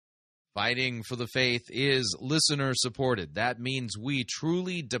Fighting for the Faith is listener-supported. That means we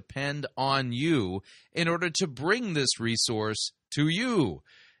truly depend on you in order to bring this resource to you.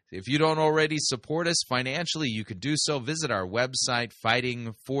 If you don't already support us financially, you could do so. Visit our website,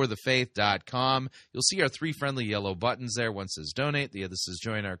 fightingforthefaith.com. You'll see our three friendly yellow buttons there. One says donate, the other says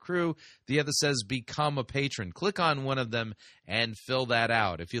join our crew, the other says become a patron. Click on one of them and fill that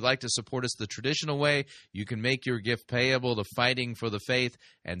out. If you'd like to support us the traditional way, you can make your gift payable to Fighting for the Faith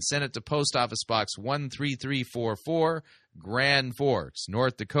and send it to Post Office Box 13344, Grand Forks,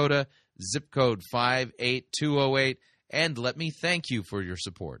 North Dakota, zip code 58208. And let me thank you for your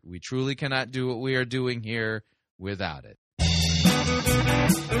support. We truly cannot do what we are doing here without it.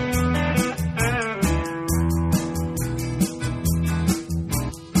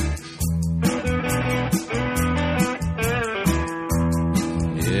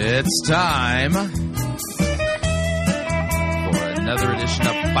 It's time for another edition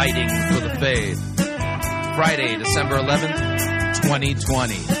of Fighting for the Faith. Friday, December 11th,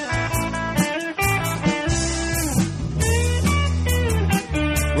 2020.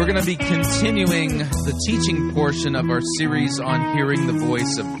 We're going to be continuing the teaching portion of our series on hearing the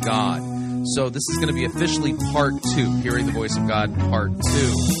voice of God. So this is going to be officially part 2, Hearing the Voice of God, part 2.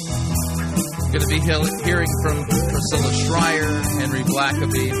 We're going to be hearing from Priscilla Schreier, Henry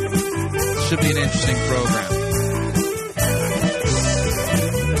Blackaby. Should be an interesting program.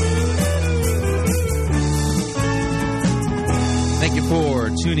 Thank you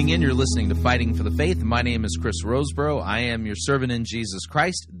for tuning in. You're listening to Fighting for the Faith. My name is Chris Roseborough. I am your servant in Jesus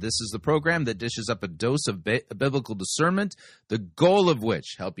Christ. This is the program that dishes up a dose of biblical discernment, the goal of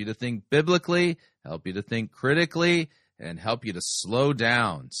which help you to think biblically, help you to think critically, and help you to slow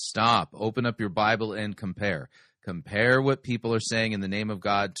down, stop, open up your Bible, and compare. Compare what people are saying in the name of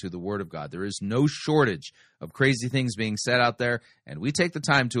God to the Word of God. There is no shortage of crazy things being said out there, and we take the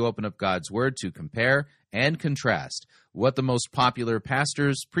time to open up God's Word to compare and contrast what the most popular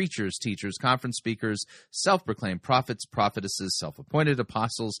pastors, preachers, teachers, conference speakers, self-proclaimed prophets, prophetesses, self-appointed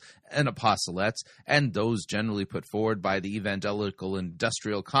apostles, and apostolettes, and those generally put forward by the evangelical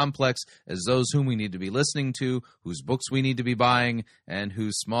industrial complex as those whom we need to be listening to, whose books we need to be buying, and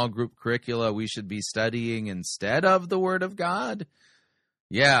whose small group curricula we should be studying instead of the Word of God.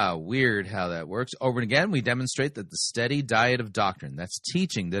 Yeah, weird how that works. Over and again, we demonstrate that the steady diet of doctrine, that's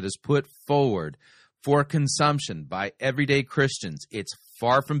teaching that is put forward for consumption by everyday Christians, it's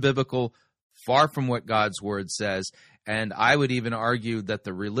far from biblical, far from what God's Word says, and I would even argue that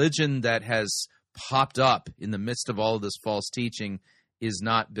the religion that has popped up in the midst of all of this false teaching is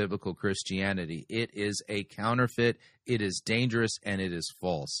not biblical Christianity. It is a counterfeit, it is dangerous, and it is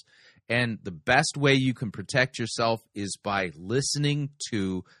false. And the best way you can protect yourself is by listening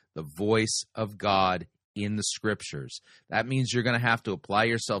to the voice of God in the Scriptures. That means you're going to have to apply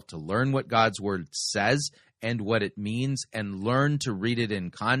yourself to learn what God's Word says and what it means, and learn to read it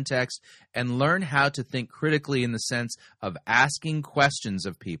in context, and learn how to think critically in the sense of asking questions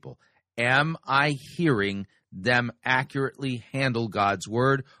of people. Am I hearing them accurately handle God's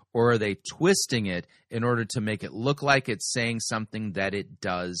Word, or are they twisting it in order to make it look like it's saying something that it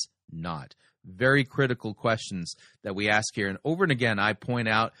does not? Very critical questions that we ask here. And over and again, I point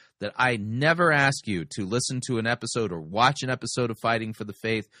out that I never ask you to listen to an episode or watch an episode of Fighting for the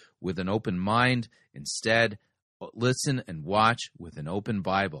Faith with an open mind. Instead, listen and watch with an open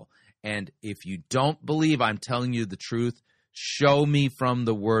Bible. And if you don't believe I'm telling you the truth, show me from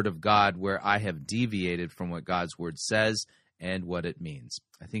the Word of God where I have deviated from what God's Word says and what it means.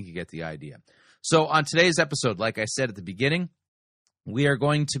 I think you get the idea. So on today's episode, like I said at the beginning, we are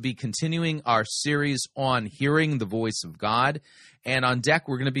going to be continuing our series on hearing the voice of God. And on deck,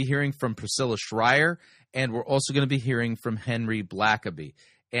 we're going to be hearing from Priscilla Schreier, and we're also going to be hearing from Henry Blackaby,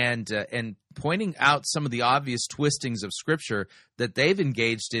 and pointing out some of the obvious twistings of Scripture that they've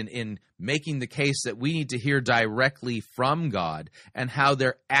engaged in making the case that we need to hear directly from God, and how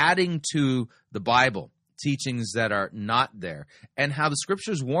they're adding to the Bible teachings that are not there, and how the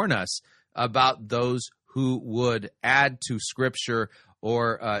Scriptures warn us about those who would add to Scripture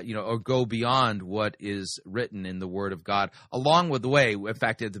or go beyond what is written in the Word of God. Along with the way, in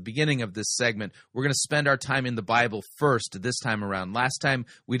fact, at the beginning of this segment, we're going to spend our time in the Bible first this time around. Last time,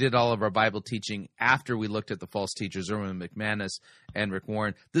 we did all of our Bible teaching after we looked at the false teachers, Erwin McManus and Rick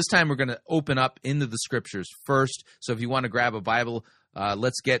Warren. This time, we're going to open up into the Scriptures first. So if you want to grab a Bible,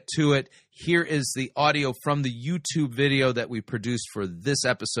 let's get to it. Here is the audio from the YouTube video that we produced for this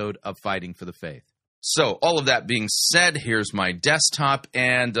episode of Fighting for the Faith. So, all of that being said, here's my desktop,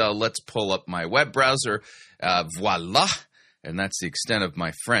 and let's pull up my web browser. Voila. And that's the extent of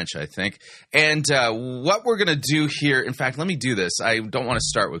my French, I think. And what we're going to do here, in fact, let me do this. I don't want to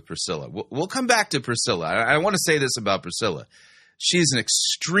start with Priscilla. We'll come back to Priscilla. I want to say this about Priscilla. She's an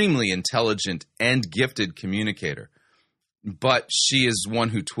extremely intelligent and gifted communicator, but she is one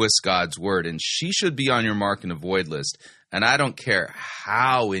who twists God's word, and she should be on your mark and avoid list. And I don't care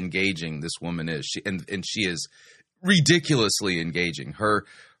how engaging this woman is. She is ridiculously engaging. Her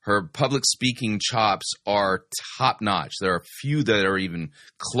public speaking chops are top notch. There are few that are even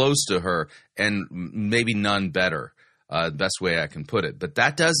close to her, and maybe none better. The best way I can put it. But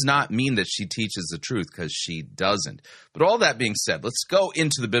that does not mean that she teaches the truth, because she doesn't. But all that being said, let's go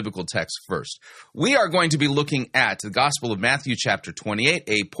into the biblical text first. We are going to be looking at the Gospel of Matthew chapter 28,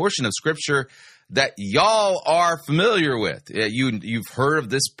 a portion of Scripture that y'all are familiar with. You've heard of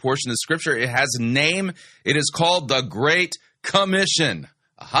this portion of Scripture. It has a name. It is called the Great Commission.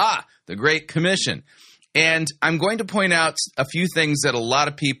 Aha! The Great Commission. And I'm going to point out a few things that a lot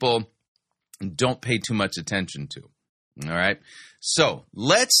of people don't pay too much attention to. All right. So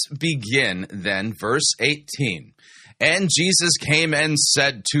let's begin then, verse 18. And Jesus came and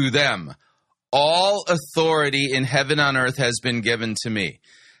said to them, all authority in heaven and on earth has been given to me.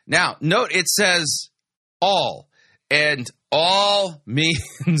 Now, note it says all, and all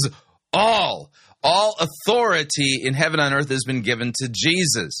means all. All authority in heaven and on earth has been given to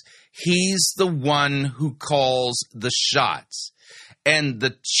Jesus. He's the one who calls the shots. And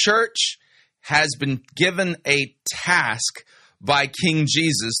the church has been given a task by King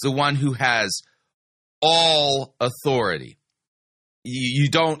Jesus, the one who has all authority. You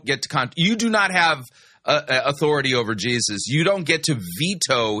don't get to you do not have authority over Jesus. You don't get to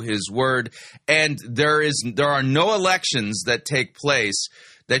veto his word, and there are no elections that take place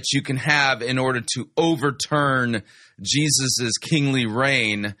that you can have in order to overturn Jesus's kingly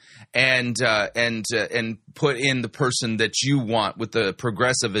reign and put in the person that you want with the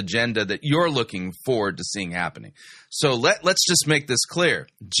progressive agenda that you're looking forward to seeing happening. So let's just make this clear.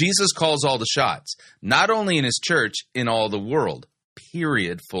 Jesus calls all the shots, not only in his church, in all the world.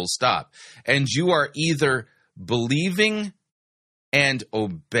 Period. Full stop. And you are either believing and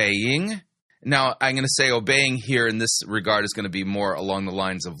obeying. Now, I'm going to say obeying here in this regard is going to be more along the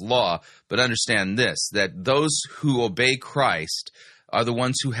lines of law, but understand this, that those who obey Christ are the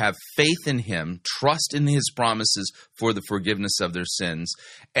ones who have faith in him, trust in his promises for the forgiveness of their sins,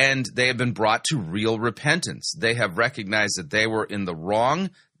 and they have been brought to real repentance. They have recognized that they were in the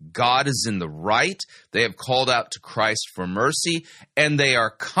wrong, God is in the right, they have called out to Christ for mercy, and they are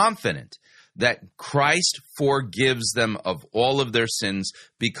confident that Christ forgives them of all of their sins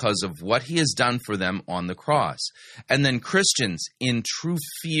because of what he has done for them on the cross. And then Christians, in true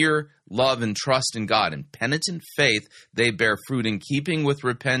fear, love, and trust in God, and penitent faith, they bear fruit in keeping with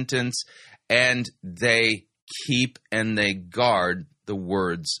repentance, and they keep and they guard the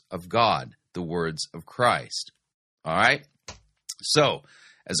words of God, the words of Christ. All right? So,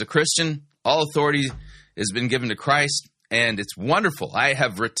 as a Christian, all authority has been given to Christ, and it's wonderful. I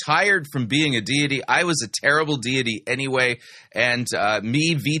have retired from being a deity. I was a terrible deity anyway, and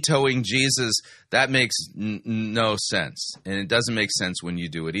me vetoing Jesus, that makes no sense. And it doesn't make sense when you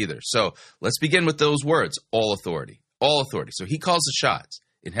do it either. So let's begin with those words, all authority. All authority. So he calls the shots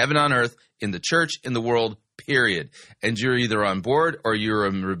in heaven, on earth, in the church, in the world, period. And you're either on board or you're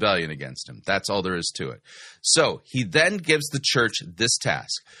in rebellion against him. That's all there is to it. So he then gives the church this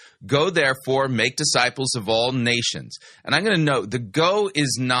task. Go, therefore, make disciples of all nations. And I'm going to note, the go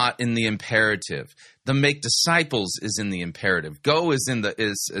is not in the imperative. The make disciples is in the imperative. Go is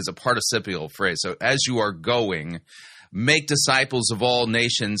is a participial phrase. So as you are going, make disciples of all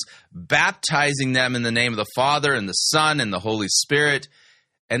nations, baptizing them in the name of the Father and the Son and the Holy Spirit.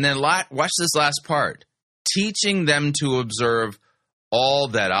 And then watch this last part. Teaching them to observe all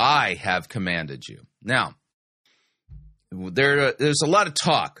that I have commanded you. Now, there's a lot of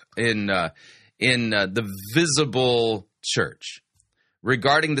talk in the visible church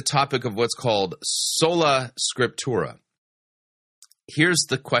regarding the topic of what's called sola scriptura. Here's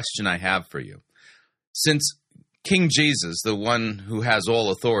the question I have for you. Since King Jesus, the one who has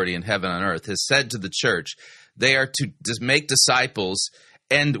all authority in heaven and earth, has said to the church, they are to make disciples,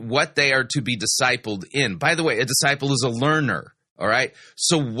 and what they are to be discipled in. By the way, a disciple is a learner, all right?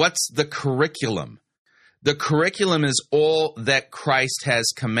 So what's the curriculum? The curriculum is all that Christ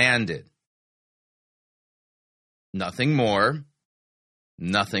has commanded. Nothing more,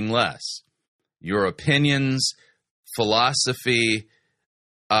 nothing less. Your opinions, philosophy,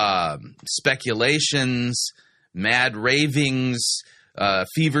 speculations, mad ravings,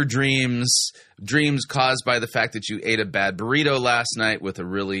 fever dreams, dreams caused by the fact that you ate a bad burrito last night with a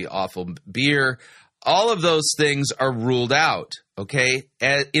really awful beer, all of those things are ruled out, okay?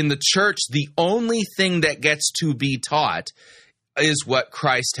 In the church, the only thing that gets to be taught is what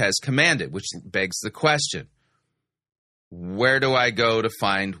Christ has commanded, which begs the question, where do I go to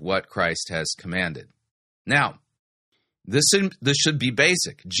find what Christ has commanded? Now, this should be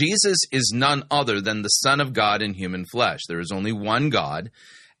basic. Jesus is none other than the Son of God in human flesh. There is only one God,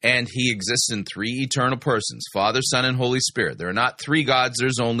 and he exists in three eternal persons, Father, Son, and Holy Spirit. There are not three gods,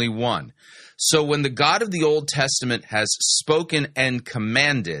 there's only one. So when the God of the Old Testament has spoken and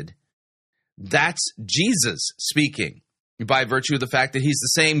commanded, that's Jesus speaking, by virtue of the fact that he's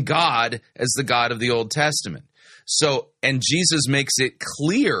the same God as the God of the Old Testament. So, and Jesus makes it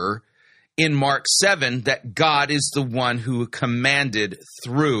clear in Mark 7 that God is the one who commanded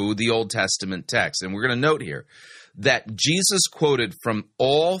through the Old Testament text. And we're going to note here that Jesus quoted from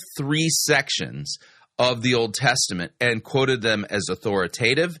all three sections of the Old Testament and quoted them as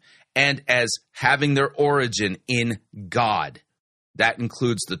authoritative and as having their origin in God. That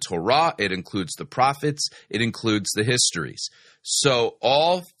includes the Torah, it includes the prophets, it includes the histories. So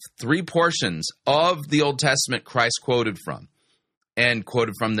all three portions of the Old Testament Christ quoted from, and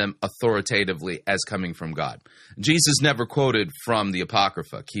quoted from them authoritatively as coming from God. Jesus never quoted from the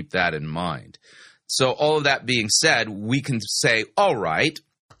Apocrypha. Keep that in mind. So all of that being said, we can say, all right,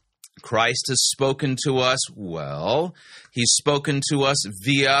 Christ has spoken to us. Well, he's spoken to us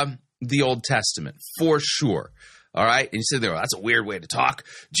via the Old Testament, for sure. All right? And you say, that's a weird way to talk.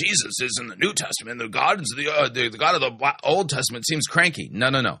 Jesus is in the New Testament. The God of the Old Testament seems cranky.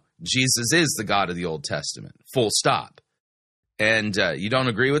 No. Jesus is the God of the Old Testament, full stop. And you don't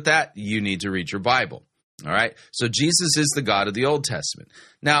agree with that? You need to read your Bible. All right? So Jesus is the God of the Old Testament.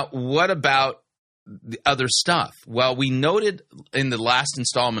 Now, what about the other stuff? Well, we noted in the last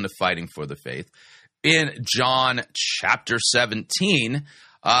installment of Fighting for the Faith, in John chapter 17,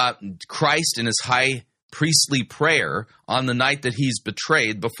 Christ in his high priestly prayer on the night that he's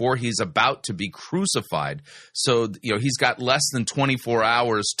betrayed before he's about to be crucified. So, he's got less than 24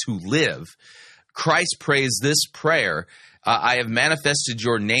 hours to live. Christ prays this prayer, I have manifested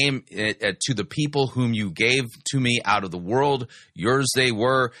your name to the people whom you gave to me out of the world. Yours they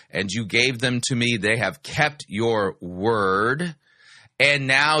were, and you gave them to me. They have kept your word. And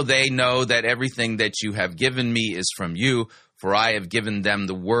now they know that everything that you have given me is from you. For I have given them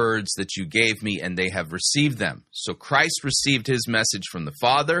the words that you gave me, and they have received them. So Christ received his message from the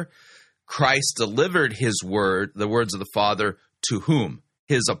Father. Christ delivered his word, the words of the Father, to whom?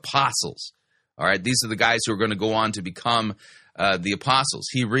 His apostles. All right, these are the guys who are going to go on to become the apostles.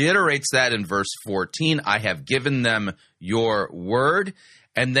 He reiterates that in verse 14, I have given them your word.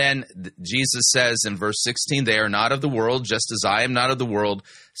 And then Jesus says in verse 16, they are not of the world, just as I am not of the world.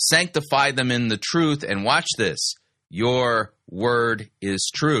 Sanctify them in the truth. And watch this. Your word is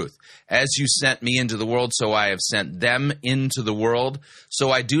truth. As you sent me into the world, so I have sent them into the world.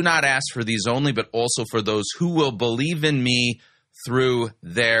 So I do not ask for these only, but also for those who will believe in me through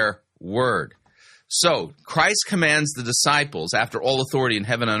their word. So Christ commands the disciples, after all authority in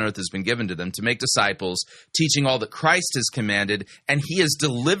heaven and earth has been given to them, to make disciples, teaching all that Christ has commanded, and he has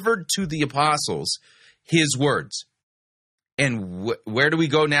delivered to the apostles his words. And where do we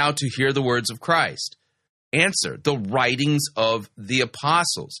go now to hear the words of Christ? Answer, the writings of the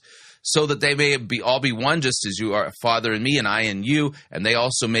apostles, so that they may all be one, just as you are, Father in me and I in you, and they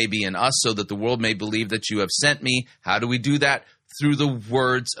also may be in us, so that the world may believe that you have sent me. How do we do that? Through the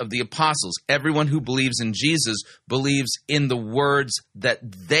words of the apostles. Everyone who believes in Jesus believes in the words that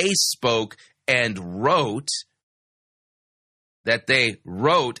they spoke and wrote, and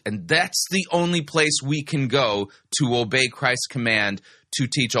that's the only place we can go to obey Christ's command to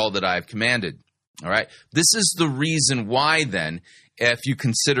teach all that I have commanded. All right. This is the reason why, then, if you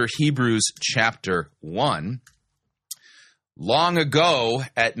consider Hebrews chapter 1, long ago,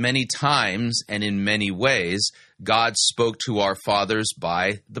 at many times and in many ways, God spoke to our fathers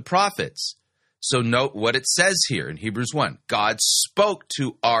by the prophets. So note what it says here in Hebrews 1. God spoke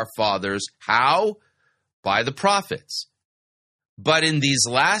to our fathers, how? By the prophets. But in these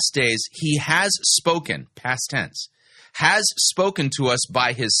last days, he has spoken, past tense, has spoken to us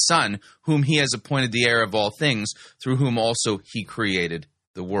by his Son, whom he has appointed the heir of all things, through whom also he created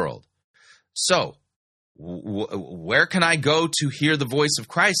the world. So, where can I go to hear the voice of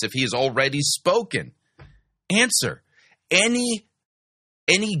Christ if he has already spoken? Answer, any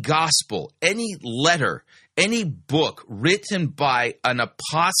gospel, any letter, any book written by an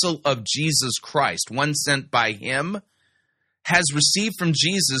apostle of Jesus Christ, one sent by him, has received from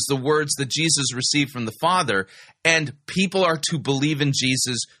Jesus the words that Jesus received from the Father, and people are to believe in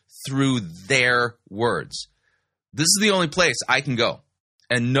Jesus through their words. This is the only place I can go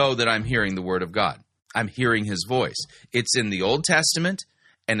and know that I'm hearing the word of God. I'm hearing his voice. It's in the Old Testament,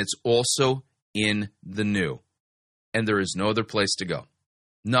 and it's also in the New. And there is no other place to go.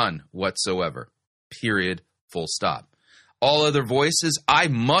 None whatsoever. Period. Full stop. All other voices, I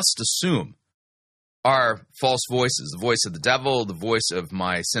must assume, are false voices. The voice of the devil, the voice of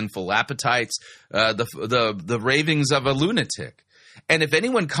my sinful appetites, the ravings of a lunatic. And if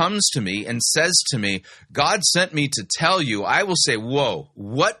anyone comes to me and says to me, God sent me to tell you, I will say, whoa,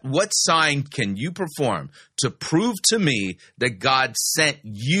 what sign can you perform to prove to me that God sent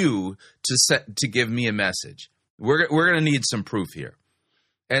you to give me a message? We're going to need some proof here.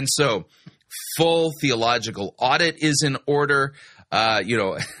 And so full theological audit is in order.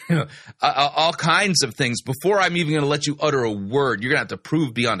 All kinds of things. Before I'm even going to let you utter a word, you're going to have to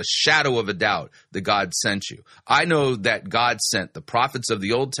prove beyond a shadow of a doubt that God sent you. I know that God sent the prophets of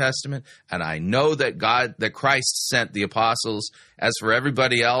the Old Testament, and I know that Christ sent the apostles. As for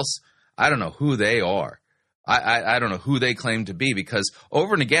everybody else, I don't know who they are. I don't know who they claim to be, because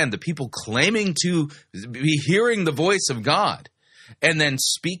over and again, the people claiming to be hearing the voice of God and then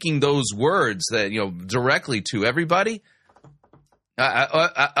speaking those words that, directly to everybody,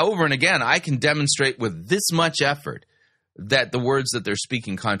 over and again, I can demonstrate with this much effort that the words that they're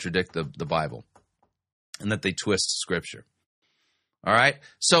speaking contradict the Bible and that they twist Scripture. All right?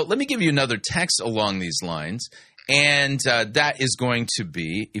 So let me give you another text along these lines, and that is going to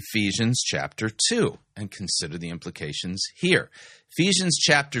be Ephesians chapter 2, and consider the implications here. Ephesians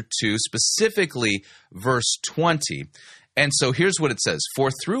chapter 2, specifically verse 20. And so here's what it says.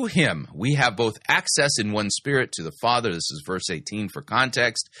 For through him we have both access in one spirit to the Father. This is verse 18 for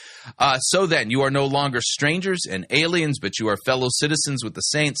context. So then you are no longer strangers and aliens, but you are fellow citizens with the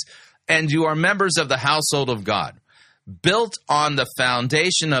saints, and you are members of the household of God, built on the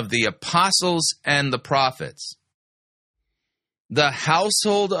foundation of the apostles and the prophets. The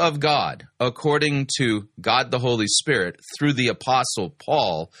household of God, according to God the Holy Spirit, through the apostle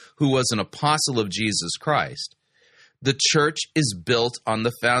Paul, who was an apostle of Jesus Christ. The church is built on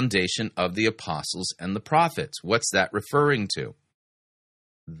the foundation of the apostles and the prophets. What's that referring to?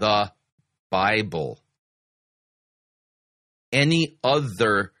 The Bible. Any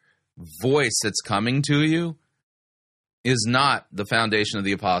other voice that's coming to you is not the foundation of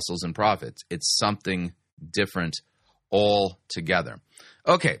the apostles and prophets. It's something different altogether.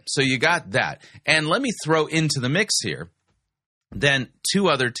 Okay, so you got that. And let me throw into the mix here then two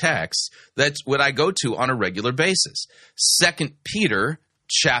other texts that's what I go to on a regular basis. 2 Peter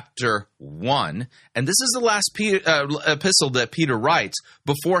chapter 1, and this is the last epistle that Peter writes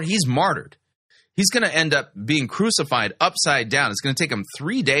before he's martyred. He's going to end up being crucified upside down. It's going to take him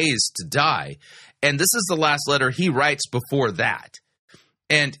 3 days to die, and this is the last letter he writes before that.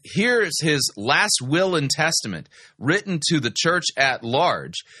 And here's his last will and testament written to the church at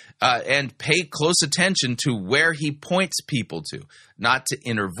large, and pay close attention to where he points people to, not to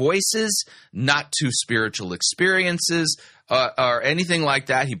inner voices, not to spiritual experiences, or anything like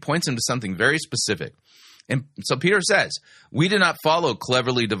that. He points them to something very specific. And so Peter says, we did not follow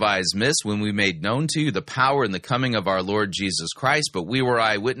cleverly devised myths when we made known to you the power and the coming of our Lord Jesus Christ, but we were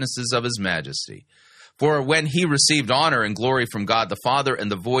eyewitnesses of his majesty. For when he received honor and glory from God the Father, and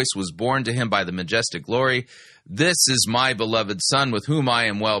the voice was borne to him by the majestic glory, this is my beloved Son, with whom I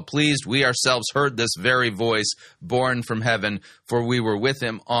am well pleased. We ourselves heard this very voice borne from heaven, for we were with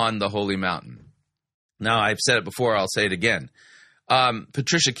him on the holy mountain. Now, I've said it before, I'll say it again.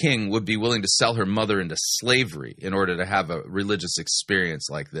 Patricia King would be willing to sell her mother into slavery in order to have a religious experience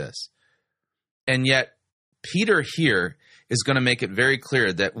like this. And yet, Peter here is going to make it very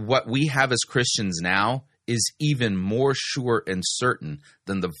clear that what we have as Christians now is even more sure and certain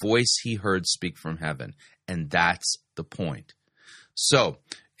than the voice he heard speak from heaven. And that's the point. So,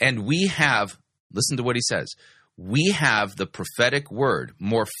 and we have, listen to what he says, we have the prophetic word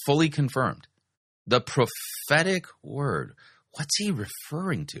more fully confirmed. The prophetic word. What's he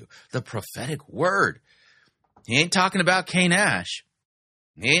referring to? The prophetic word. He ain't talking about Cain Ash.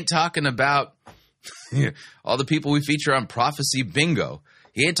 He ain't talking about all the people we feature on Prophecy Bingo.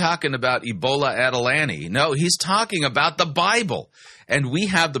 He ain't talking about Ebola Adelante. No, he's talking about the Bible. And we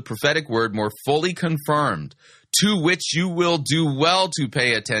have the prophetic word more fully confirmed, to which you will do well to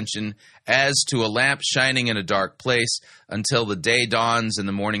pay attention as to a lamp shining in a dark place until the day dawns and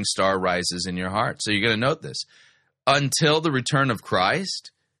the morning star rises in your heart. So you're going to note this. Until the return of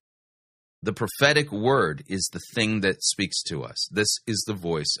Christ, the prophetic word is the thing that speaks to us. This is the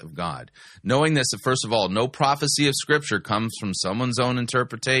voice of God. Knowing this, first of all, no prophecy of Scripture comes from someone's own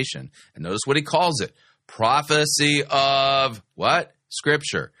interpretation. And notice what he calls it. Prophecy of what?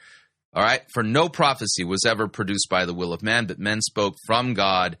 Scripture. All right? For no prophecy was ever produced by the will of man, but men spoke from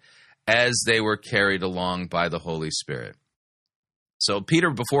God as they were carried along by the Holy Spirit. So Peter,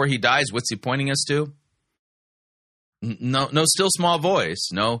 before he dies, what's he pointing us to? No still small voice,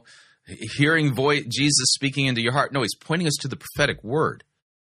 no hearing Jesus speaking into your heart. No, he's pointing us to the prophetic word.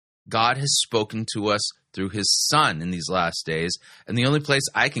 God has spoken to us through his Son in these last days, and the only place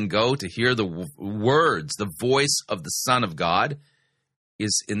I can go to hear the words, the voice of the Son of God,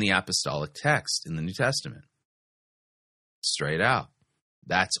 is in the apostolic text in the New Testament. Straight out.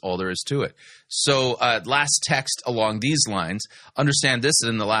 That's all there is to it. So last text along these lines, understand this, that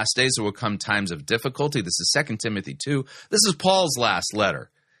in the last days there will come times of difficulty. This is 2 Timothy 2. This is Paul's last letter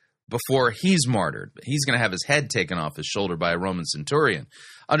before he's martyred. He's going to have his head taken off his shoulder by a Roman centurion.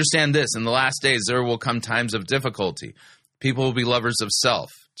 Understand this, in the last days there will come times of difficulty. People will be lovers of self.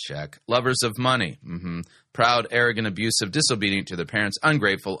 Check. Lovers of money. Proud, arrogant, abusive, disobedient to their parents,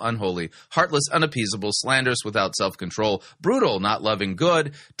 ungrateful, unholy, heartless, unappeasable, slanderous, without self-control, brutal, not loving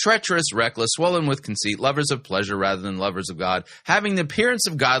good, treacherous, reckless, swollen with conceit, lovers of pleasure rather than lovers of God, having the appearance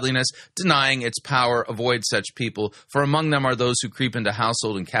of godliness, denying its power. Avoid such people, for among them are those who creep into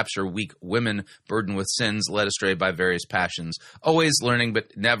household and capture weak women, burdened with sins, led astray by various passions, always learning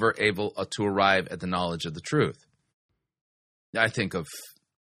but never able to arrive at the knowledge of the truth. I think of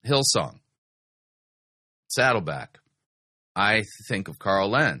Hillsong, Saddleback. I think of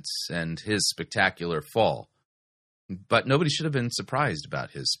Carl Lentz and his spectacular fall. But nobody should have been surprised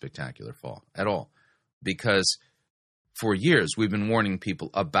about his spectacular fall at all, because for years we've been warning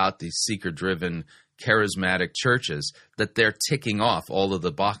people about these seeker-driven, charismatic churches, that they're ticking off all of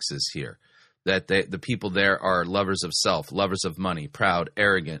the boxes here, that the people there are lovers of self, lovers of money, proud,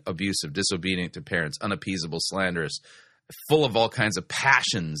 arrogant, abusive, disobedient to parents, unappeasable, slanderous, full of all kinds of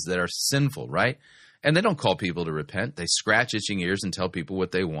passions that are sinful, right? And they don't call people to repent. They scratch itching ears and tell people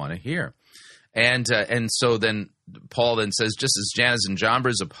what they want to hear. And so then Paul then says, just as Jannes and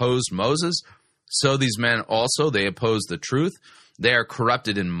Jambres opposed Moses, so these men also, they oppose the truth. They are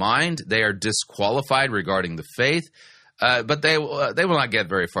corrupted in mind. They are disqualified regarding the faith. But they will not get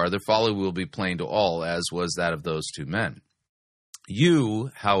very far. Their folly will be plain to all, as was that of those two men.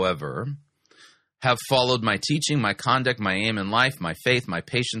 You, however, have followed my teaching, my conduct, my aim in life, my faith, my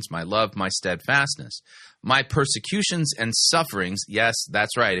patience, my love, my steadfastness, my persecutions and sufferings. Yes,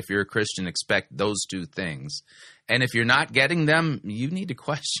 that's right. If you're a Christian, expect those two things. And if you're not getting them, you need to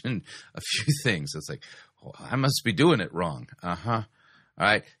question a few things. It's like, oh, I must be doing it wrong. All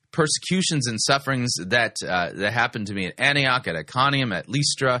right. Persecutions and sufferings that happened to me at Antioch, at Iconium, at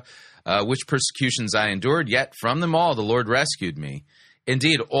Lystra, which persecutions I endured, yet from them all the Lord rescued me.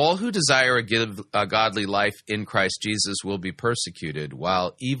 Indeed, all who desire a godly life in Christ Jesus will be persecuted,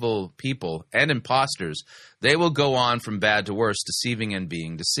 while evil people and impostors, they will go on from bad to worse, deceiving and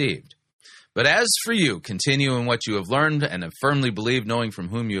being deceived. But as for you, continue in what you have learned and have firmly believed, knowing from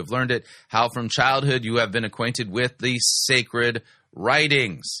whom you have learned it, how from childhood you have been acquainted with the sacred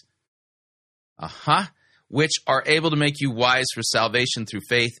writings, which are able to make you wise for salvation through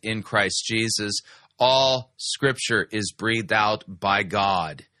faith in Christ Jesus. All Scripture is breathed out by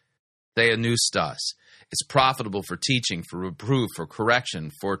God. Theopneustos. It's profitable for teaching, for reproof, for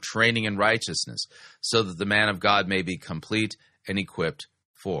correction, for training in righteousness, so that the man of God may be complete and equipped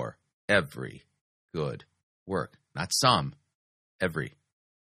for every good work. Not some, every.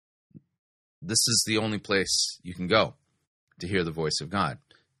 This is the only place you can go to hear the voice of God.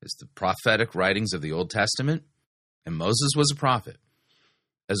 It's the prophetic writings of the Old Testament, and Moses was a prophet,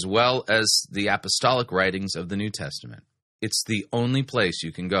 as well as the apostolic writings of the New Testament. It's the only place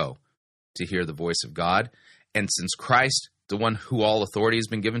you can go to hear the voice of God. And since Christ, the one who all authority has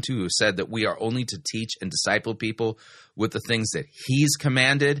been given to, who said that we are only to teach and disciple people with the things that he's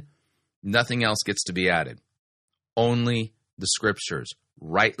commanded, nothing else gets to be added. Only the Scriptures,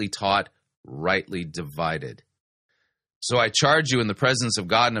 rightly taught, rightly divided. So I charge you in the presence of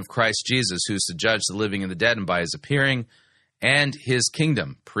God and of Christ Jesus, who is to judge the living and the dead, and by his appearing and his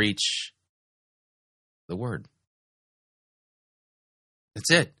kingdom, preach the word.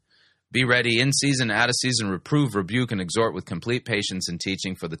 That's it. Be ready in season, out of season, reprove, rebuke, and exhort with complete patience and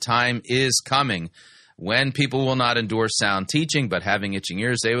teaching, for the time is coming when people will not endure sound teaching, but having itching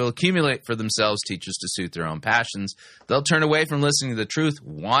ears, they will accumulate for themselves teachers to suit their own passions. They'll turn away from listening to the truth,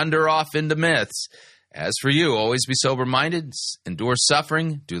 wander off into myths. As for you, always be sober-minded, endure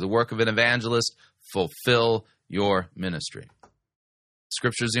suffering, do the work of an evangelist, fulfill your ministry.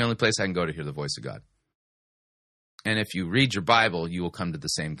 Scripture is the only place I can go to hear the voice of God. And if you read your Bible, you will come to the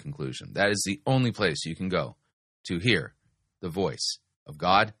same conclusion. That is the only place you can go to hear the voice of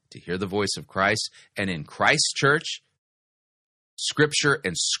God, to hear the voice of Christ. And in Christ's church, Scripture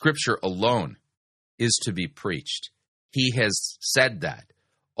and Scripture alone is to be preached. He has said that.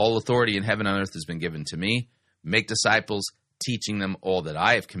 All authority in heaven and earth has been given to me. Make disciples, teaching them all that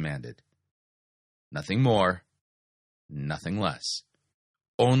I have commanded. Nothing more, nothing less.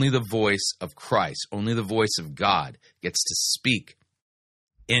 Only the voice of Christ, only the voice of God gets to speak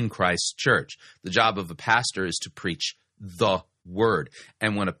in Christ's church. The job of a pastor is to preach the word.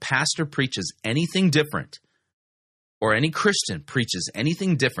 And when a pastor preaches anything different, or any Christian preaches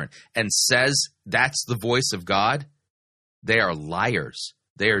anything different and says that's the voice of God, they are liars.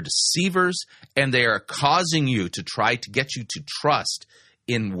 They are deceivers, and they are causing you to try to get you to trust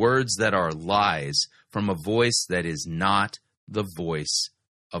in words that are lies from a voice that is not the voice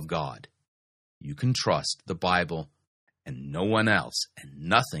of God. You can trust the Bible and no one else and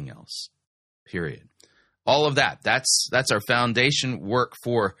nothing else, period. All of that's our foundation work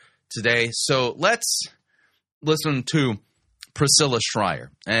for today. So let's listen to Priscilla Shirer.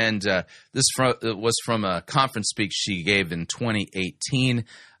 And this was from a conference speech she gave in 2018.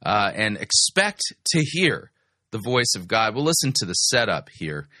 And expect to hear the voice of God. We'll listen to the setup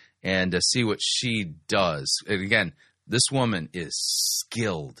here and see what she does. And again, this woman is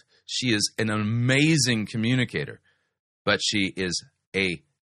skilled. She is an amazing communicator, but she is a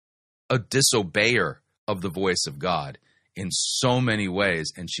disobeyer of the voice of God in so many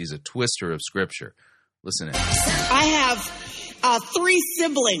ways, and she's a twister of Scripture. Listen in. I have 3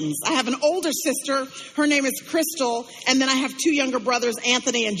 siblings. I have an older sister. Her name is Crystal, and then I have 2 younger brothers,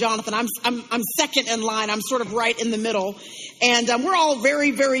 Anthony and Jonathan. I'm second in line. I'm sort of right in the middle, and we're all very,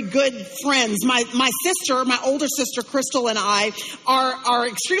 very good friends. My sister, my older sister, Crystal, and I are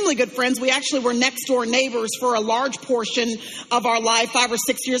extremely good friends. We actually were next door neighbors for a large portion of our life. 5 or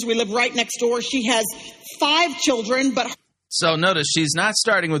 6 years we lived right next door. She has 5 children, but so notice she's not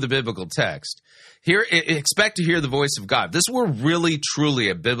starting with a biblical text. Here, expect to hear the voice of God. If this were really, truly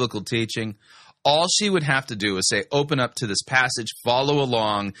a biblical teaching, all she would have to do is say, open up to this passage, follow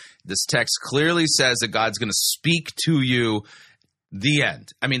along. This text clearly says that God's going to speak to you, the end.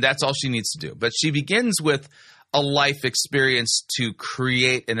 I mean, that's all she needs to do. But she begins with a life experience to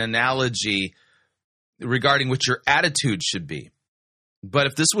create an analogy regarding what your attitude should be. But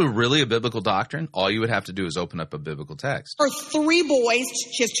if this were really a biblical doctrine, all you would have to do is open up a biblical text. Her 3 boys,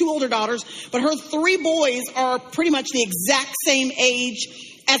 she has 2 older daughters, but her 3 boys are pretty much the exact same age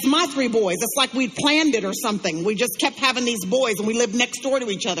as my 3 boys. It's like we planned it or something. We just kept having these boys, and we lived next door to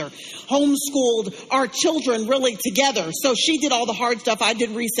each other. Homeschooled our children really together. So she did all the hard stuff. I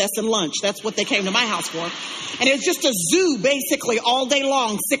did recess and lunch. That's what they came to my house for. And it was just a zoo, basically, all day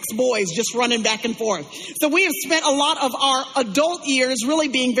long, 6 boys just running back and forth. So we have spent a lot of our adult years really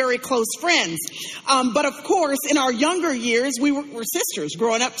being very close friends. But of course, in our younger years, we were sisters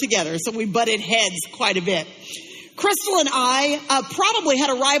growing up together. So we butted heads quite a bit. Crystal and I probably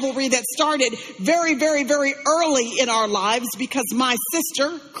had a rivalry that started very, very, very early in our lives because my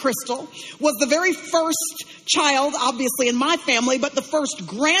sister, Crystal, was the very first child, obviously, in my family, but the first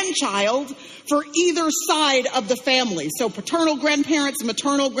grandchild for either side of the family. So paternal grandparents,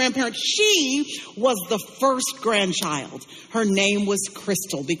 maternal grandparents. She was the first grandchild. Her name was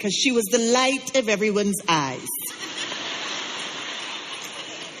Crystal because she was the light of everyone's eyes.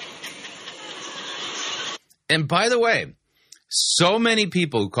 And by the way, so many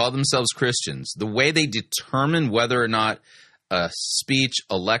people who call themselves Christians, the way they determine whether or not a speech,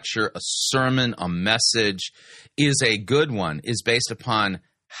 a lecture, a sermon, a message is a good one is based upon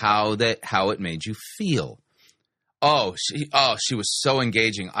how it made you feel. She was so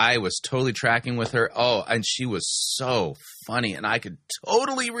engaging. I was totally tracking with her. And she was so funny, and I could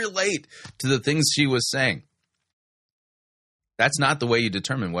totally relate to the things she was saying. That's not the way you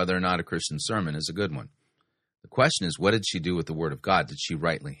determine whether or not a Christian sermon is a good one. The question is, what did she do with the Word of God? Did she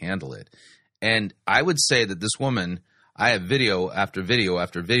rightly handle it? And I would say that this woman, I have video after video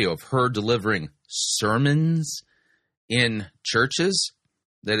after video of her delivering sermons in churches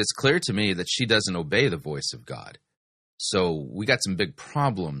that it's clear to me that she doesn't obey the voice of God. So we got some big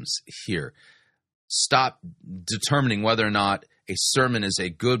problems here. Stop determining whether or not a sermon is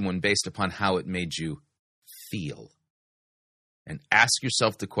a good one based upon how it made you feel. And ask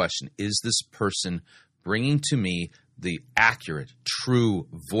yourself the question, is this person bringing to me the accurate, true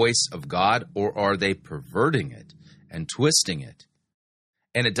voice of God, or are they perverting it and twisting it?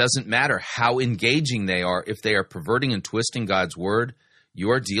 And it doesn't matter how engaging they are. If they are perverting and twisting God's word, you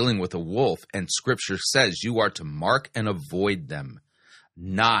are dealing with a wolf, and Scripture says you are to mark and avoid them,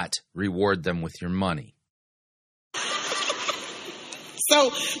 not reward them with your money.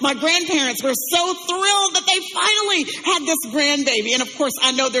 So my grandparents were so thrilled that they finally had this grandbaby. And of course,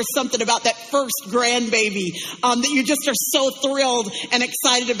 I know there's something about that first grandbaby that you just are so thrilled and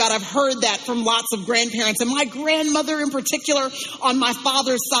excited about. I've heard that from lots of grandparents. And my grandmother in particular, on my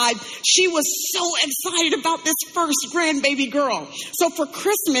father's side, she was so excited about this first grandbaby girl. So for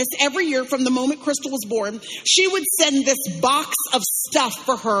Christmas, every year from the moment Crystal was born, she would send this box of stuff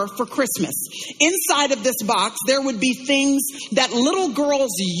for her for Christmas. Inside of this box, there would be things that little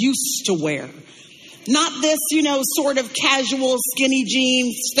girls used to wear. Not this, sort of casual skinny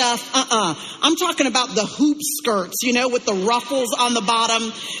jeans stuff. I'm talking about the hoop skirts, with the ruffles on the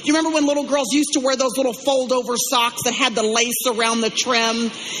bottom. You remember when little girls used to wear those little fold-over socks that had the lace around the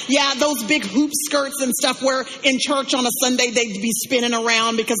trim? Yeah, those big hoop skirts and stuff where in church on a Sunday they'd be spinning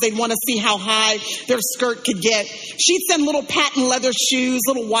around because they'd want to see how high their skirt could get. She'd send little patent leather shoes,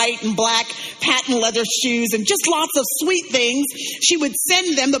 little white and black patent leather shoes, and just lots of sweet things. She would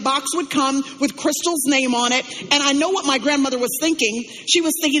send them. The box would come with Crystal's name on it. And I know what my grandmother was thinking. She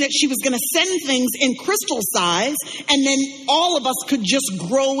was thinking that she was going to send things in Crystal's size, and then all of us could just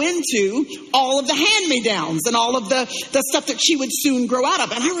grow into all of the hand-me-downs and all of the stuff that she would soon grow out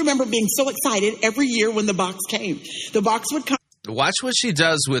of. And I remember being so excited every year when the box came. The box would come. Watch what she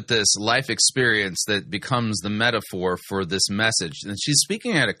does with this life experience that becomes the metaphor for this message. And she's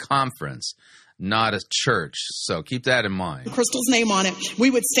speaking at a conference, not a church. So keep that in mind. Crystal's name on it. We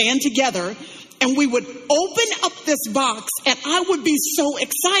would stand together and we would open up this box, and I would be so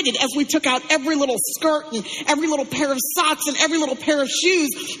excited as we took out every little skirt and every little pair of socks and every little pair of shoes,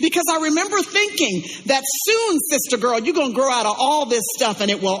 because I remember thinking that soon, sister girl, you're going to grow out of all this stuff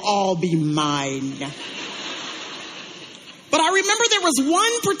and it will all be mine. But I remember there was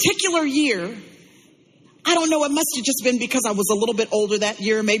one particular year, I don't know, it must have just been because I was a little bit older that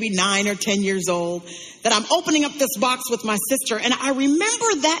year, maybe 9 or 10 years old, that I'm opening up this box with my sister. And I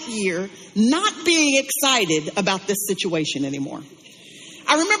remember that year not being excited about this situation anymore.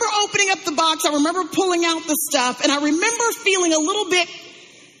 I remember opening up the box. I remember pulling out the stuff. And I remember feeling a little bit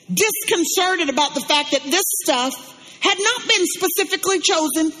disconcerted about the fact that this stuff had not been specifically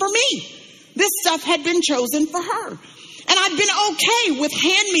chosen for me. This stuff had been chosen for her. And I'd been okay with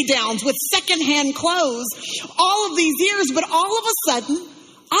hand-me-downs, with secondhand clothes all of these years, but all of a sudden,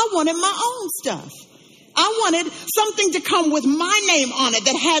 I wanted my own stuff. I wanted something to come with my name on it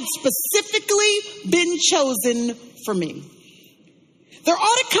that had specifically been chosen for me. There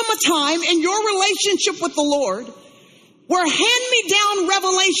ought to come a time in your relationship with the Lord where hand-me-down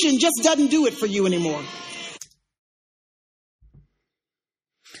revelation just doesn't do it for you anymore.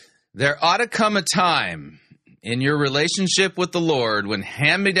 There ought to come a time in your relationship with the Lord when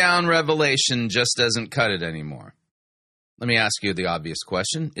hand-me-down revelation just doesn't cut it anymore. Let me ask you the obvious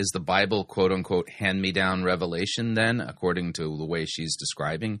question. Is the Bible, quote-unquote, hand-me-down revelation then, according to the way she's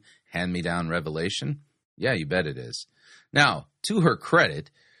describing hand-me-down revelation? Yeah, you bet it is. Now, to her credit,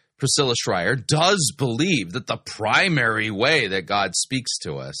 Priscilla Shirer does believe that the primary way that God speaks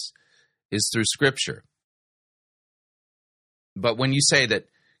to us is through Scripture. But when you say that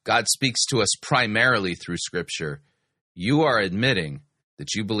God speaks to us primarily through Scripture, you are admitting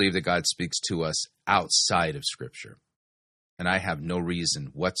that you believe that God speaks to us outside of Scripture. And I have no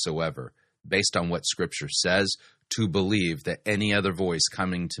reason whatsoever, based on what Scripture says, to believe that any other voice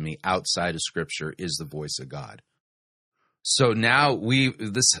coming to me outside of Scripture is the voice of God. So now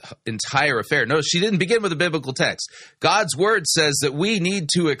this entire affair, notice she didn't begin with a biblical text. God's word says that we need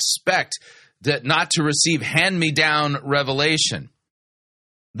to expect that not to receive hand-me-down revelation.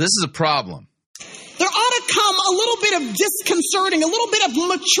 This is a problem. There ought to come a little bit of disconcerting, a little bit of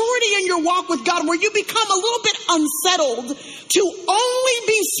maturity in your walk with God where you become a little bit unsettled to only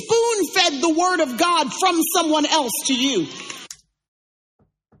be spoon-fed the word of God from someone else to you.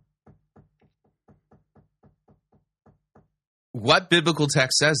 What biblical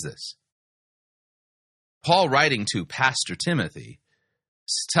text says this? Paul, writing to Pastor Timothy,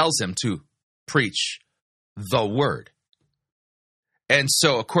 tells him to preach the word. And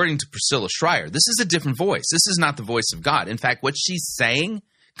so, according to Priscilla Shirer, this is a different voice. This is not the voice of God. In fact, what she's saying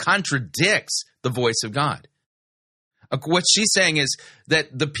contradicts the voice of God. What she's saying is that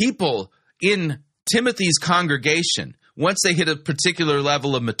the people in Timothy's congregation, once they hit a particular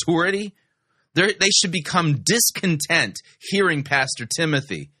level of maturity, they should become discontent hearing Pastor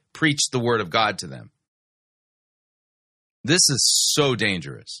Timothy preach the word of God to them. This is so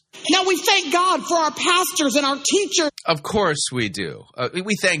dangerous. Now we thank God for our pastors and our teachers. Of course we do.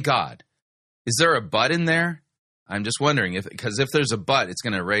 We thank God. Is there a but in there? I'm just wondering, because if there's a but, it's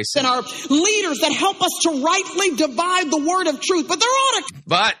going to erase it. And our leaders that help us to rightly divide the word of truth. But there ought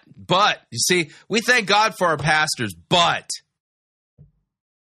to... But, you see, we thank God for our pastors, but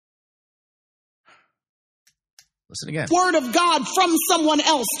Listen again. Word of God from someone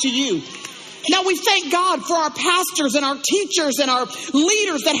else to you. Now, we thank God for our pastors and our teachers and our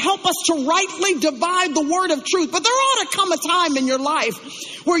leaders that help us to rightly divide the word of truth. But there ought to come a time in your life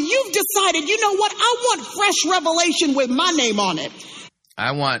where you've decided, you know what, I want fresh revelation with my name on it.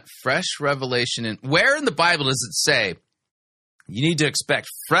 I want fresh revelation. And where in the Bible does it say you need to expect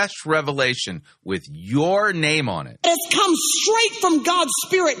fresh revelation with your name on it? It's come straight from God's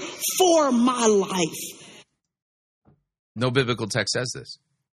Spirit for my life. No biblical text says this.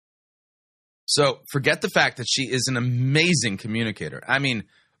 So forget the fact that she is an amazing communicator. I mean,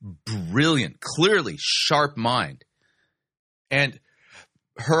 brilliant, clearly sharp mind. And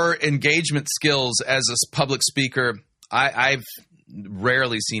her engagement skills as a public speaker, I've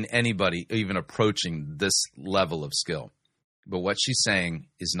rarely seen anybody even approaching this level of skill. But what she's saying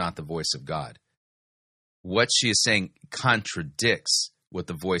is not the voice of God. What she is saying contradicts what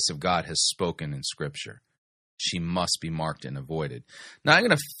the voice of God has spoken in Scripture. She must be marked and avoided. Now, I'm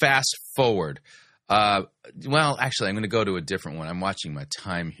going to fast forward. Actually, I'm going to go to a different one. I'm watching my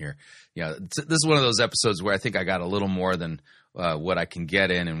time here. This is one of those episodes where I think I got a little more than what I can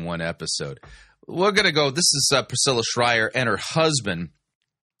get in one episode. We're going to go, this is Priscilla Shirer and her husband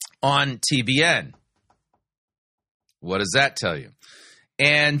on TBN. What does that tell you?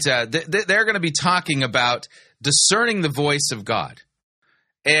 And they're going to be talking about discerning the voice of God.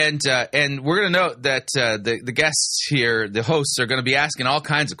 And we're going to note that the guests here, the hosts, are going to be asking all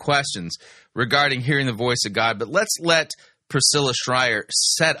kinds of questions regarding hearing the voice of God. But let's let Priscilla Shirer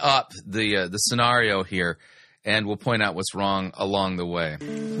set up the scenario here, and we'll point out what's wrong along the way.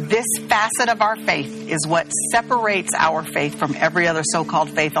 This facet of our faith is what separates our faith from every other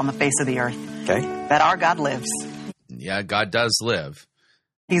so-called faith on the face of the earth. Okay. That our God lives. Yeah, God does live.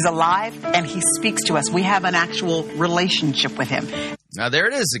 He's alive, and he speaks to us. We have an actual relationship with him. Now, there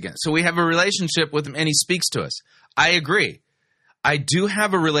it is again. So we have a relationship with him, and he speaks to us. I agree. I do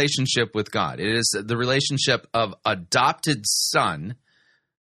have a relationship with God. It is the relationship of adopted son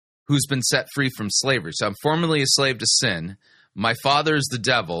who's been set free from slavery. So I'm formerly a slave to sin. My father is the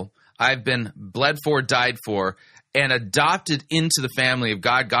devil. I've been bled for, died for, and adopted into the family of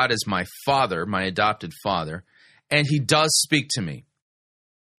God. God is my father, my adopted father, and he does speak to me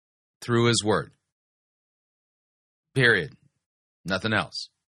through his word. Period. Nothing else.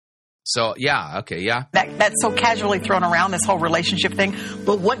 So, yeah. That's so casually thrown around, this whole relationship thing.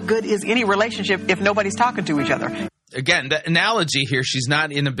 But what good is any relationship if nobody's talking to each other? Again, the analogy here, she's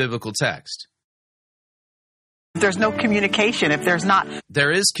not in a biblical text. There's no communication if there's not...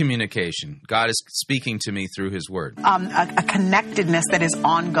 There is communication. God is speaking to me through his word. A connectedness that is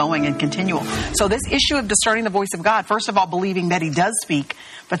ongoing and continual. So this issue of discerning the voice of God, first of all, believing that he does speak,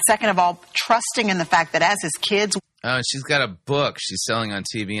 but second of all, trusting in the fact that as his kids... Oh, she's got a book she's selling on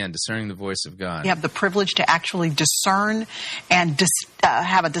TBN, Discerning the Voice of God. We have the privilege to actually discern and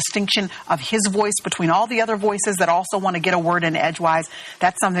have a distinction of his voice between all the other voices that also want to get a word in edgewise.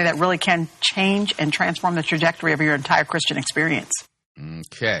 That's something that really can change and transform the trajectory of your entire Christian experience.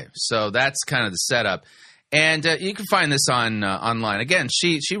 Okay, so that's kind of the setup. And you can find this online. Again,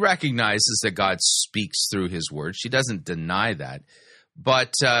 she recognizes that God speaks through his word. She doesn't deny that.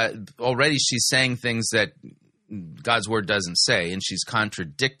 But already she's saying things that God's word doesn't say, and she's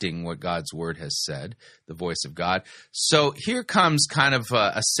contradicting what God's word has said, the voice of God. So here comes kind of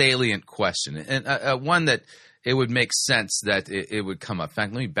a salient question, and one that it would make sense that it would come up. In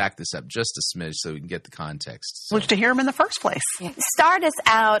fact, let me back this up just a smidge so we can get the context. Which to hear him in the first place. Start us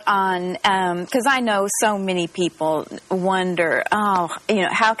out on, because I know so many people wonder,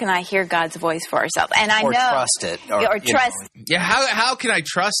 how can I hear God's voice for ourselves? And I or know, trust it. Or trust. Yeah, how can I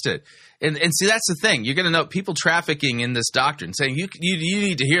trust it? And see, that's the thing. You're going to know people trafficking in this doctrine, saying you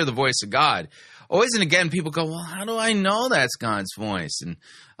need to hear the voice of God. Always and again, people go, well, how do I know that's God's voice? And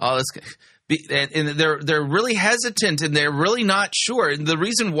all this, and they're really hesitant, and they're really not sure. And the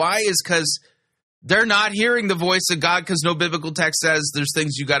reason why is because they're not hearing the voice of God, because no biblical text says there's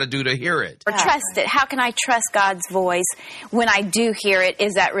things you got to do to hear it. Or trust it. How can I trust God's voice when I do hear it?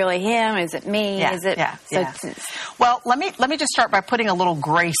 Is that really him? Is it me? Yeah, is it? Yeah. Well, let me just start by putting a little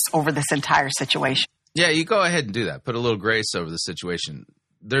grace over this entire situation. Yeah, you go ahead and do that. Put a little grace over the situation.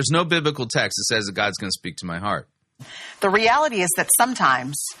 There's no biblical text that says that God's going to speak to my heart. The reality is that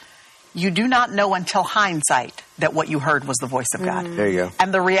sometimes you do not know until hindsight that what you heard was the voice of God. There you go.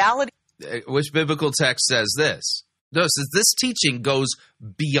 And the reality... Which biblical text says this? No, it says this teaching goes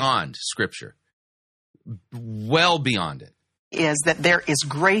beyond Scripture. Well beyond it. is that there is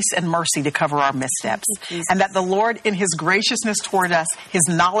grace and mercy to cover our missteps, and that the Lord, in his graciousness toward us, his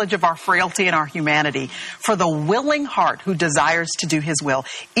knowledge of our frailty and our humanity, for the willing heart who desires to do his will,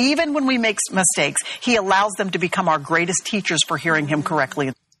 even when we make mistakes, he allows them to become our greatest teachers for hearing him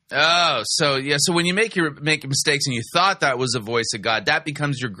correctly. Oh, so when you make mistakes and you thought that was the voice of God, that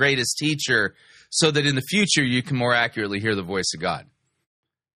becomes your greatest teacher so that in the future you can more accurately hear the voice of God.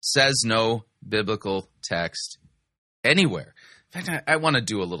 Says no biblical text anywhere. In fact, I want to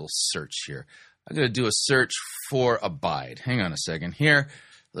do a little search here. I'm going to do a search for abide. Hang on a second here.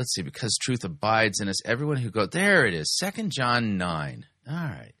 Let's see, because truth abides in us. Everyone who goes, there it is, 2 John 9. All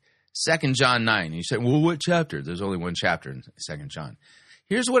right, 2 John 9. You say, well, what chapter? There's only one chapter in 2 John.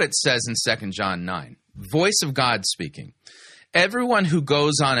 Here's what it says in 2 John 9. Voice of God speaking. Everyone who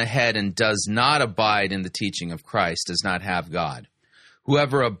goes on ahead and does not abide in the teaching of Christ does not have God.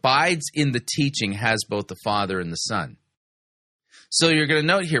 Whoever abides in the teaching has both the Father and the Son. So you're going to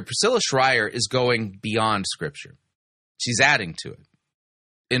note here, Priscilla Shirer is going beyond Scripture. She's adding to it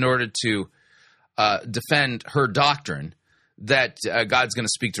in order to defend her doctrine that God's going to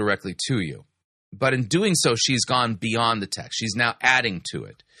speak directly to you. But in doing so, she's gone beyond the text. She's now adding to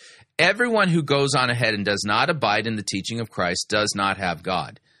it. Everyone who goes on ahead and does not abide in the teaching of Christ does not have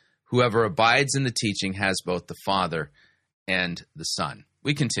God. Whoever abides in the teaching has both the Father and the Son.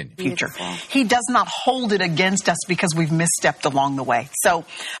 We continue. Future. He does not hold it against us because we've misstepped along the way.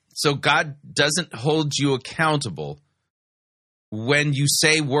 So God doesn't hold you accountable when you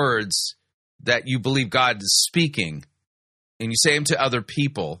say words that you believe God is speaking, and you say them to other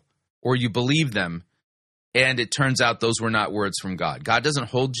people, or you believe them, and it turns out those were not words from God. God doesn't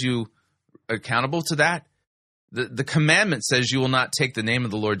hold you accountable to that. The commandment says you will not take the name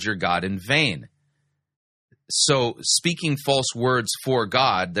of the Lord your God in vain. So speaking false words for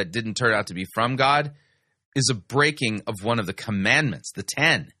God that didn't turn out to be from God is a breaking of one of the commandments, the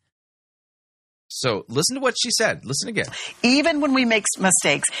 10. So listen to what she said. Listen again. Even when we make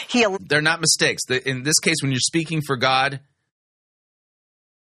mistakes, they're not mistakes. In this case, when you're speaking for God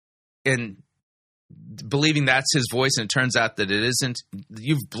and believing that's his voice and it turns out that it isn't,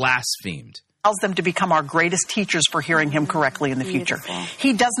 you've blasphemed. Allows them to become our greatest teachers for hearing him correctly in the future.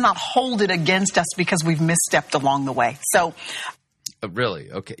 He does not hold it against us because we've misstepped along the way. So,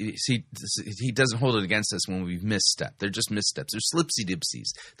 really? Okay. See, he doesn't hold it against us when we've misstepped. They're just missteps. They're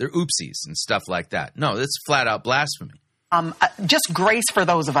slipsy-dipsies. They're oopsies and stuff like that. No, it's flat-out blasphemy. Just grace for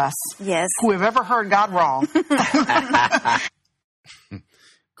those of us who have ever heard God wrong.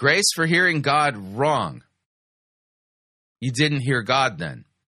 Grace for hearing God wrong. You didn't hear God then.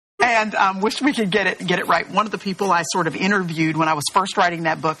 And wish we could get it right. One of the people I sort of interviewed when I was first writing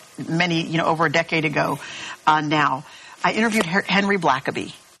that book over a decade ago now, I interviewed Henry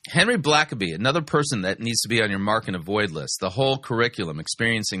Blackaby. Henry Blackaby, another person that needs to be on your mark and avoid list. The whole curriculum,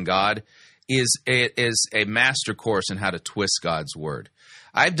 Experiencing God, is a master course in how to twist God's word.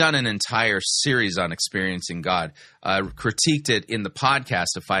 I've done an entire series on experiencing God, critiqued it in the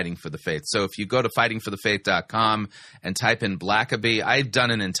podcast of Fighting for the Faith. So if you go to fightingforthefaith.com and type in Blackaby, I've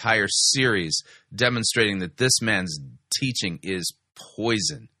done an entire series demonstrating that this man's teaching is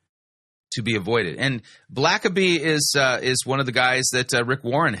poison to be avoided. And Blackaby is one of the guys that Rick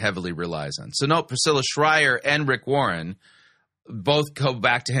Warren heavily relies on. So note, Priscilla Shirer and Rick Warren both go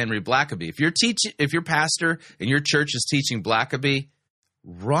back to Henry Blackaby. If your pastor and your church is teaching Blackaby,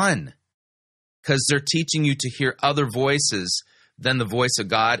 run, because they're teaching you to hear other voices than the voice of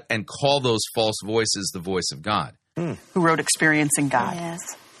God and call those false voices the voice of God. Who wrote Experiencing God. Yes.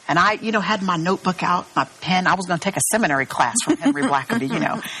 And I, had my notebook out, my pen. I was going to take a seminary class from Henry Blackaby,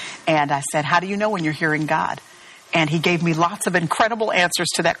 And I said, how do you know when you're hearing God? And he gave me lots of incredible answers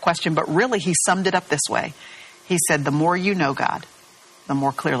to that question, but really he summed it up this way. He said, the more you know God, the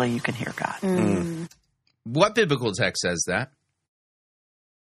more clearly you can hear God. What biblical text says that?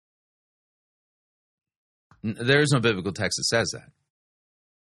 There is no biblical text that says that.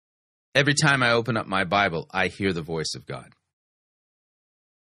 Every time I open up my Bible, I hear the voice of God.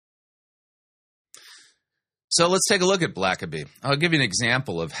 So let's take a look at Blackaby. I'll give you an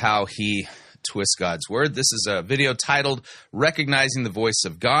example of how he twists God's word. This is a video titled Recognizing the Voice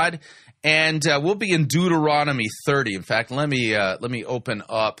of God, and we'll be in Deuteronomy 30. In fact, let me open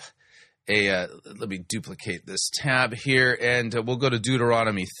up let me duplicate this tab here, and we'll go to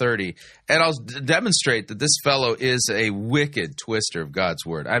Deuteronomy 30, and I'll demonstrate that this fellow is a wicked twister of God's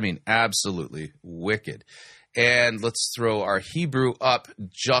word. I mean, absolutely wicked. And let's throw our Hebrew up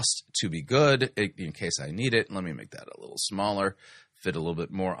just to be good, in case I need it. Let me make that a little smaller, fit a little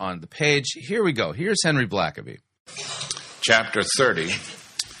bit more on the page. Here we go. Here's Henry Blackaby. Chapter 30,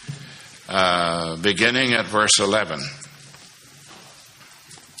 beginning at verse 11.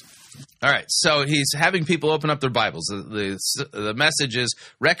 All right, so he's having people open up their Bibles. The message is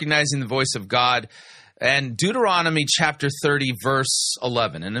recognizing the voice of God. And Deuteronomy chapter 30, verse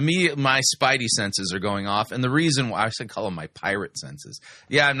 11. And immediately my spidey senses are going off. And the reason why, I should call them my pirate senses.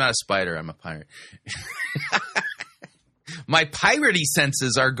 Yeah, I'm not a spider, I'm a pirate. My piratey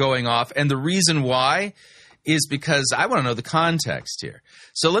senses are going off. And the reason why is because I want to know the context here.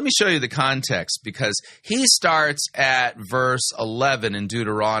 So let me show you the context, because he starts at verse 11 in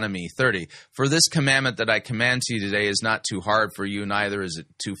Deuteronomy 30. For this commandment that I command to you today is not too hard for you, neither is it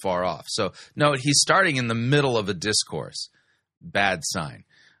too far off. So note, he's starting in the middle of a discourse. Bad sign.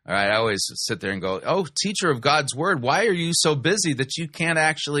 All right, I always sit there and go, oh, teacher of God's word, why are you so busy that you can't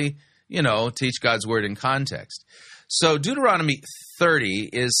actually, teach God's word in context? So Deuteronomy 30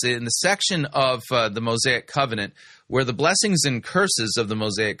 is in the section of the Mosaic Covenant where the blessings and curses of the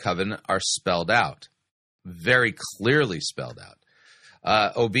Mosaic Covenant are spelled out, very clearly spelled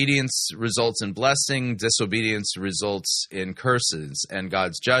out. Obedience results in blessing, disobedience results in curses and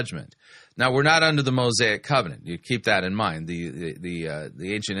God's judgment. Now, we're not under the Mosaic Covenant. You keep that in mind. The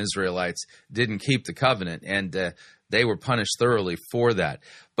ancient Israelites didn't keep the covenant, and they were punished thoroughly for that.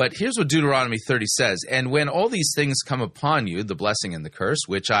 But here's what Deuteronomy 30 says. And when all these things come upon you, the blessing and the curse,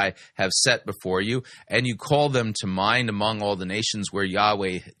 which I have set before you, and you call them to mind among all the nations where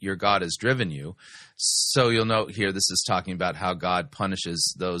Yahweh your God has driven you. So you'll note here, this is talking about how God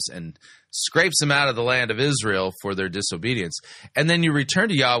punishes those and scrapes them out of the land of Israel for their disobedience. And then you return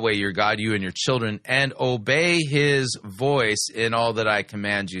to Yahweh your God, you and your children, and obey his voice in all that I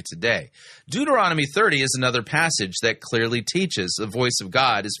command you today. Deuteronomy 30 is another passage that clearly teaches the voice of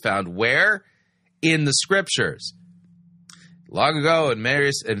God is found where? In the Scriptures. Long ago, in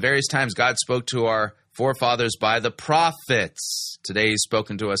various times, God spoke to our forefathers by the prophets. Today he's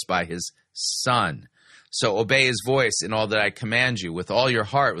spoken to us by his Son. So obey his voice in all that I command you with all your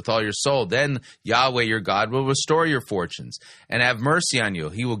heart, with all your soul. Then Yahweh your God will restore your fortunes and have mercy on you.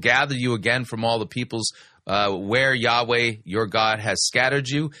 He will gather you again from all the peoples where Yahweh your God has scattered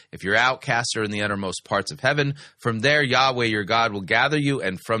you. If you're outcast or in the uttermost parts of heaven, from there Yahweh your God will gather you,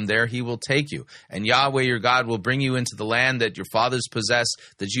 and from there he will take you. And Yahweh your God will bring you into the land that your fathers possessed,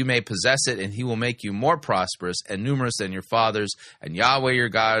 that you may possess it, and he will make you more prosperous and numerous than your fathers. And Yahweh your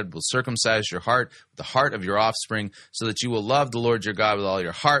God will circumcise your heart, the heart of your offspring, so that you will love the Lord your God with all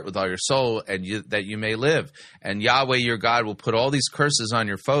your heart, with all your soul, and that you may live. And Yahweh your God will put all these curses on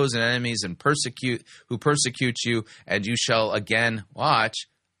your foes and enemies and who persecute you, and you shall again, watch,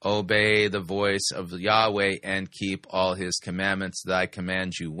 obey the voice of Yahweh and keep all his commandments that I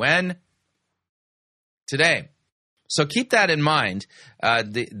command you. When? Today. So keep that in mind.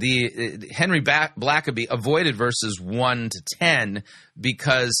 Henry Blackaby avoided verses 1 to 10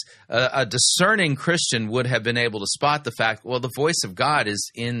 because a discerning Christian would have been able to spot the fact, well, the voice of God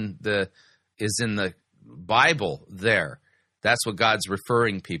is in the Bible there. That's what God's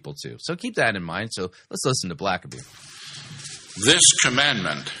referring people to. So keep that in mind. So let's listen to Blackaby. This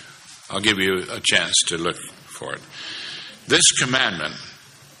commandment, I'll give you a chance to look for it. This commandment,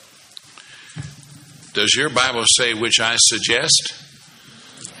 does your Bible say which I suggest?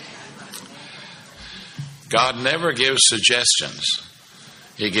 God never gives suggestions.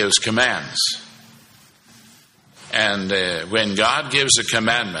 He gives commands. And when God gives a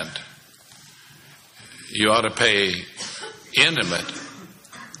commandment, you ought to pay intimate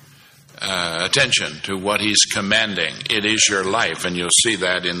attention to what he's commanding. It is your life, and you'll see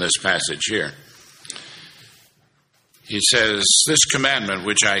that in this passage here. He says, this commandment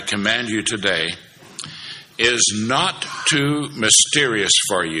which I command you today is not too mysterious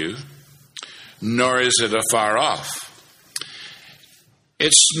for you, nor is it afar off.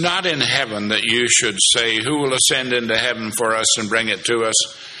 It's not in heaven that you should say, who will ascend into heaven for us and bring it to us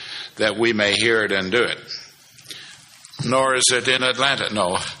that we may hear it and do it? Nor is it in Atlanta,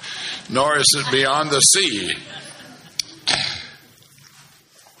 no. Nor is it beyond the sea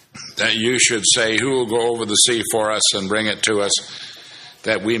that you should say, who will go over the sea for us and bring it to us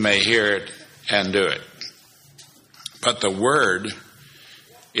that we may hear it and do it? But the word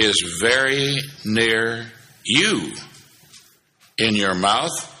is very near you, in your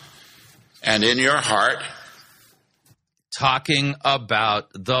mouth and in your heart. Talking about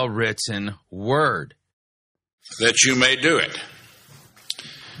the written word. That you may do it.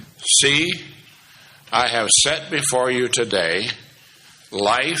 See, I have set before you today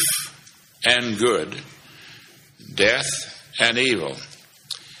life and good, death and evil,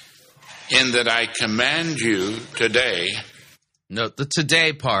 in that I command you today. Note the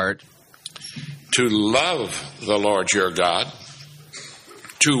today part. To love the Lord your God,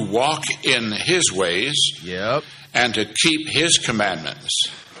 to walk in his ways, Yep. and to keep his commandments.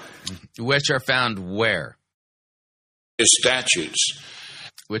 Which are found where? His statutes.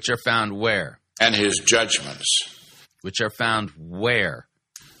 Which are found where? And his judgments. Which are found where?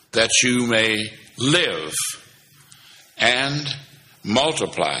 That you may live and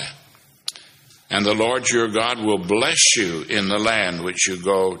multiply. And the Lord your God will bless you in the land which you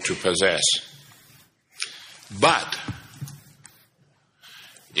go to possess. But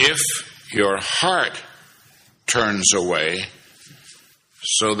if your heart turns away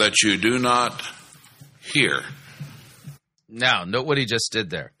so that you do not hear. Now, note what he just did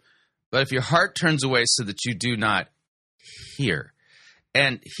there. But if your heart turns away so that you do not hear.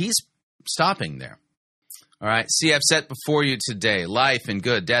 And he's stopping there. All right. See, I've set before you today life and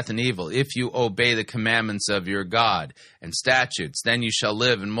good, death and evil. If you obey the commandments of your God and statutes, then you shall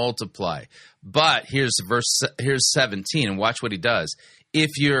live and multiply. But here's 17, and watch what he does. If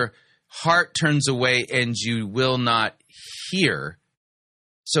your heart turns away and you will not hear.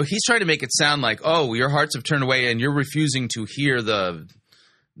 So he's trying to make it sound like, oh, your hearts have turned away and you're refusing to hear the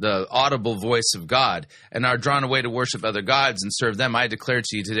audible voice of God and are drawn away to worship other gods and serve them. I declare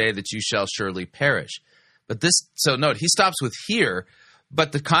to you today that you shall surely perish. But so note, he stops with hear,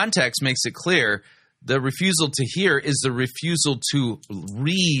 but the context makes it clear the refusal to hear is the refusal to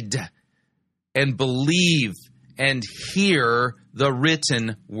read and believe and hear the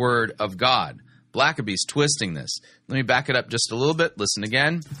written word of God. Blackaby's twisting this. Let me back it up just a little bit. Listen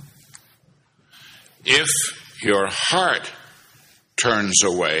again. If your heart turns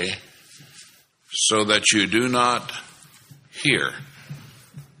away so that you do not hear.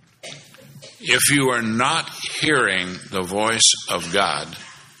 If you are not hearing the voice of God,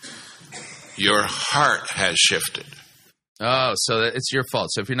 your heart has shifted. Oh, so it's your fault.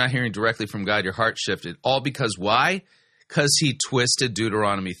 So if you're not hearing directly from God, your heart shifted. All because why? Because he twisted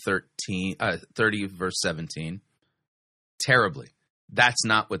Deuteronomy 30, verse 17. Terribly. That's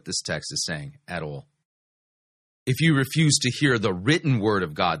not what this text is saying at all. If you refuse to hear the written word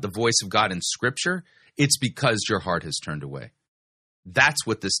of God, the voice of God in Scripture, it's because your heart has turned away. That's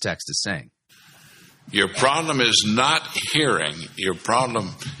what this text is saying. Your problem is not hearing. Your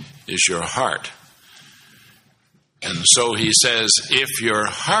problem is your heart. And so he says, if your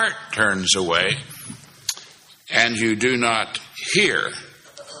heart turns away and you do not hear,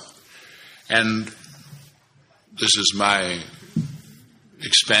 and this is my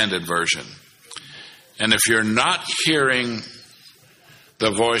expanded version, and if you're not hearing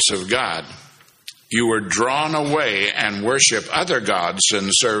the voice of God, you were drawn away and worship other gods and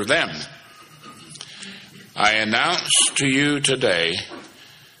serve them. I announce to you today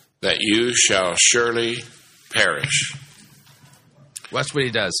that you shall surely perish. Watch what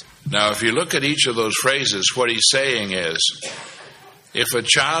he does. Now, if you look at each of those phrases, what he's saying is, if a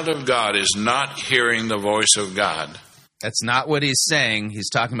child of God is not hearing the voice of God. That's not what he's saying. He's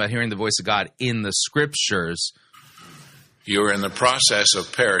talking about hearing the voice of God in the Scriptures. You're in the process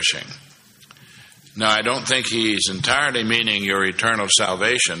of perishing. Now, I don't think he's entirely meaning your eternal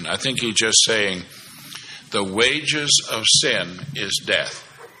salvation. I think he's just saying the wages of sin is death.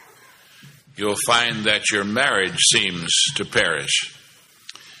 You'll find that your marriage seems to perish.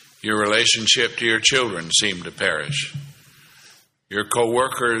 Your relationship to your children seem to perish. Your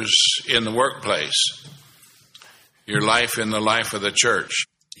co-workers in the workplace. Your life in the life of the church.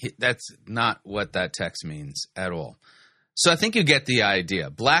 That's not what that text means at all. So I think you get the idea.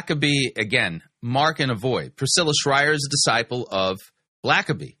 Blackaby, again, mark and avoid. Priscilla Schreier is a disciple of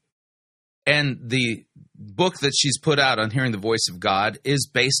Blackaby. And the book that she's put out on hearing the voice of God is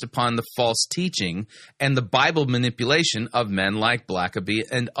based upon the false teaching and the Bible manipulation of men like Blackaby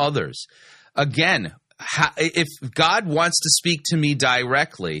and others. Again, if God wants to speak to me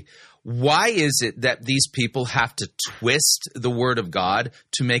directly, why is it that these people have to twist the word of God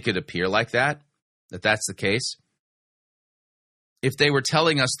to make it appear like that? That's the case? If they were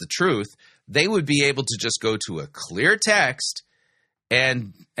telling us the truth, they would be able to just go to a clear text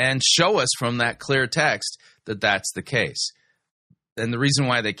and show us from that clear text that that's the case. And the reason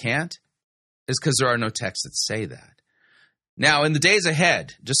why they can't is because there are no texts that say that. Now, in the days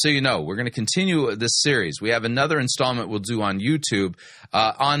ahead, just so you know, we're going to continue this series. We have another installment we'll do on YouTube,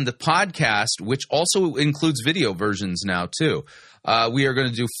 on the podcast, which also includes video versions now, too. We are going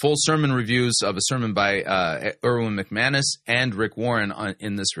to do full sermon reviews of a sermon by Erwin McManus and Rick Warren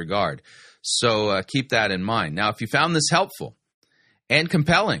in this regard. So keep that in mind. Now, if you found this helpful and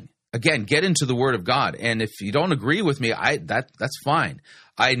compelling, again, get into the Word of God. And if you don't agree with me, that's fine.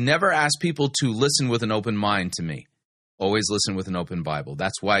 I never ask people to listen with an open mind to me. Always listen with an open Bible.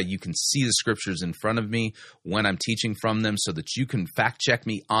 That's why you can see the Scriptures in front of me when I'm teaching from them so that you can fact check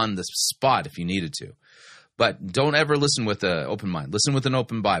me on the spot if you needed to. But don't ever listen with an open mind. Listen with an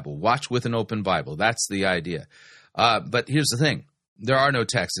open Bible. Watch with an open Bible. That's the idea. But here's the thing. There are no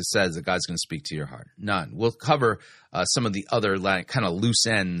texts that says that God's going to speak to your heart. None. We'll cover some of the other kind of loose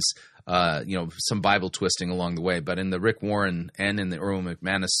ends, some Bible twisting along the way. But in the Rick Warren and in the Earl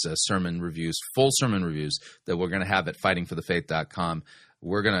McManus sermon reviews, full sermon reviews that we're going to have at fightingforthefaith.com,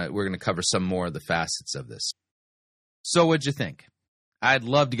 we're going to cover some more of the facets of this. So what'd you think? I'd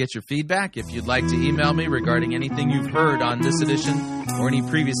love to get your feedback. If you'd like to email me regarding anything you've heard on this edition or any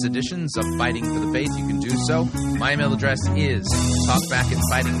previous editions of Fighting for the Faith, you can do so. My email address is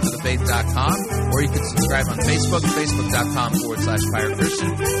talkback@fightingforthefaith.com, or you can subscribe on Facebook, facebook.com/Pirate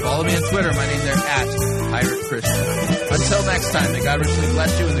Christian. Follow me on Twitter. My name there @Pirate Christian. Until next time, may God richly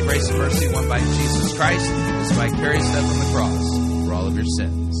bless you in the grace and mercy won by Jesus Christ, his vicarious death on the cross for all of your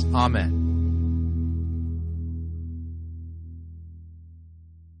sins. Amen.